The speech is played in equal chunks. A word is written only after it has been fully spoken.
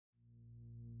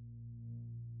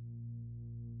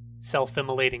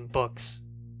Self-Immolating Books.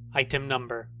 Item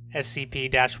Number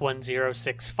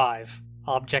SCP-1065.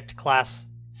 Object Class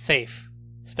Safe.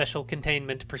 Special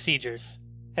Containment Procedures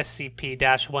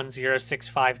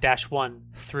SCP-1065-1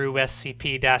 through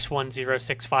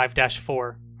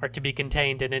SCP-1065-4 are to be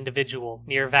contained in individual,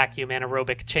 near-vacuum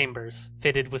anaerobic chambers,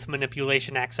 fitted with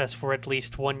manipulation access for at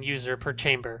least one user per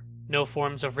chamber. No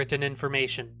forms of written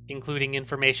information, including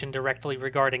information directly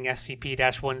regarding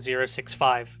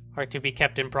SCP-1065, are to be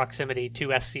kept in proximity to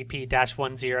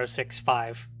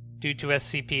SCP-1065. Due to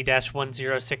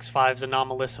SCP-1065's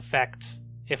anomalous effects,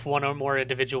 if one or more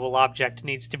individual object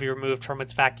needs to be removed from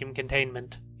its vacuum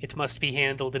containment, it must be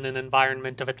handled in an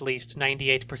environment of at least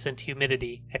 98%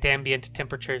 humidity at ambient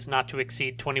temperatures not to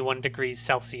exceed 21 degrees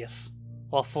Celsius.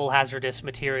 While full hazardous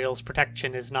materials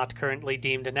protection is not currently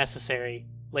deemed necessary,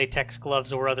 latex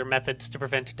gloves or other methods to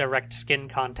prevent direct skin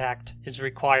contact is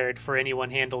required for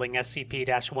anyone handling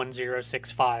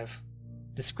SCP-1065.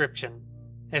 Description: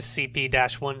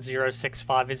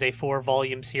 SCP-1065 is a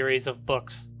 4-volume series of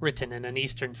books written in an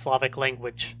Eastern Slavic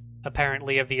language,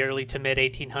 apparently of the early to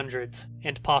mid-1800s,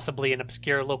 and possibly an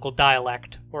obscure local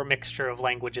dialect or mixture of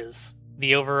languages.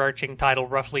 The overarching title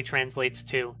roughly translates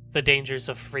to The Dangers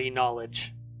of Free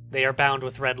Knowledge. They are bound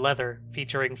with red leather,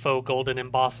 featuring faux golden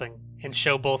embossing, and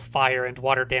show both fire and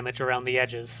water damage around the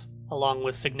edges, along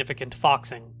with significant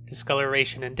foxing,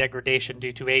 discoloration and degradation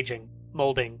due to aging,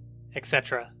 molding,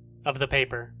 etc. of the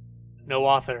paper. No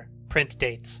author, print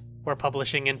dates, or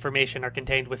publishing information are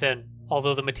contained within,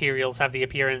 although the materials have the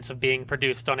appearance of being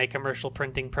produced on a commercial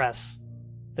printing press.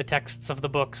 The texts of the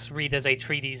books read as a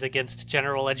treatise against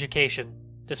general education,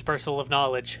 dispersal of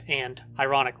knowledge, and,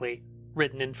 ironically,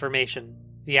 written information.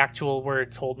 The actual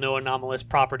words hold no anomalous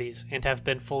properties and have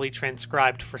been fully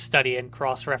transcribed for study and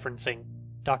cross-referencing.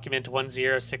 Document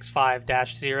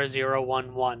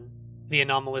 1065-0011. The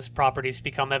anomalous properties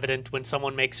become evident when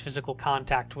someone makes physical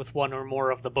contact with one or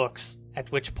more of the books,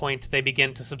 at which point they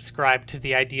begin to subscribe to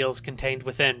the ideals contained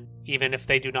within, even if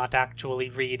they do not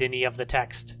actually read any of the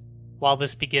text. While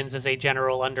this begins as a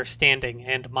general understanding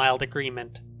and mild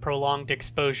agreement, prolonged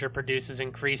exposure produces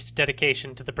increased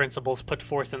dedication to the principles put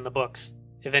forth in the books,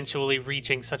 eventually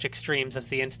reaching such extremes as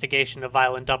the instigation of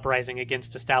violent uprising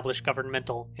against established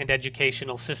governmental and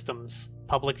educational systems,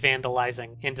 public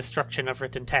vandalizing, and destruction of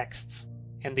written texts,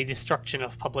 and the destruction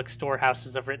of public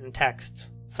storehouses of written texts,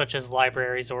 such as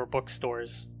libraries or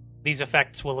bookstores. These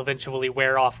effects will eventually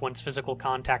wear off once physical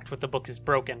contact with the book is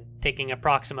broken, taking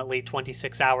approximately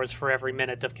 26 hours for every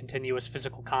minute of continuous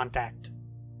physical contact.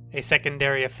 A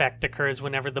secondary effect occurs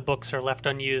whenever the books are left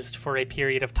unused for a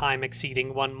period of time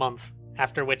exceeding 1 month,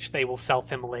 after which they will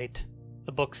self-immolate.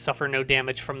 The books suffer no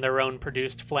damage from their own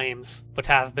produced flames, but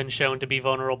have been shown to be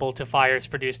vulnerable to fires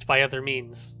produced by other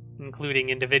means, including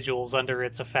individuals under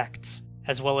its effects,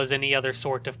 as well as any other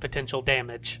sort of potential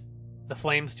damage. The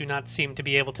flames do not seem to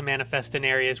be able to manifest in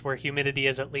areas where humidity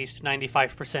is at least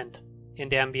 95%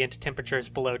 and ambient temperatures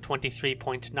below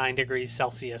 23.9 degrees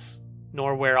Celsius,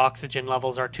 nor where oxygen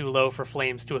levels are too low for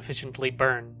flames to efficiently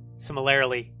burn.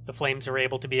 Similarly, the flames are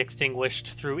able to be extinguished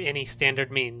through any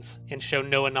standard means, and show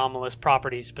no anomalous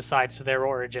properties besides their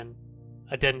origin.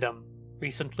 Addendum: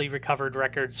 recently recovered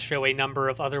records show a number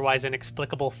of otherwise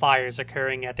inexplicable fires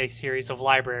occurring at a series of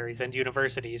libraries and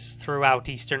universities throughout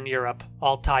Eastern Europe,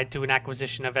 all tied to an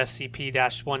acquisition of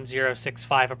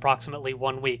SCP-1065 approximately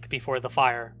 1 week before the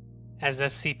fire. As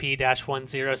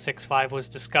SCP-1065 was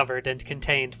discovered and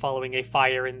contained following a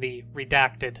fire in the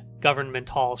redacted Government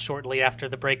Hall shortly after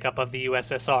the breakup of the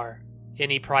USSR,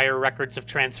 any prior records of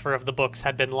transfer of the books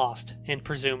had been lost and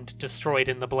presumed destroyed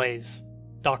in the blaze.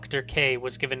 Dr. K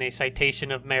was given a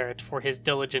citation of merit for his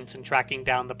diligence in tracking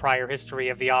down the prior history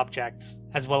of the objects,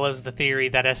 as well as the theory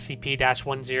that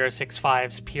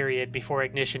SCP-1065's period before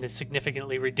ignition is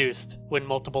significantly reduced when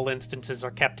multiple instances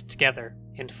are kept together,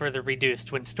 and further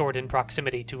reduced when stored in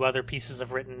proximity to other pieces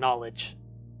of written knowledge.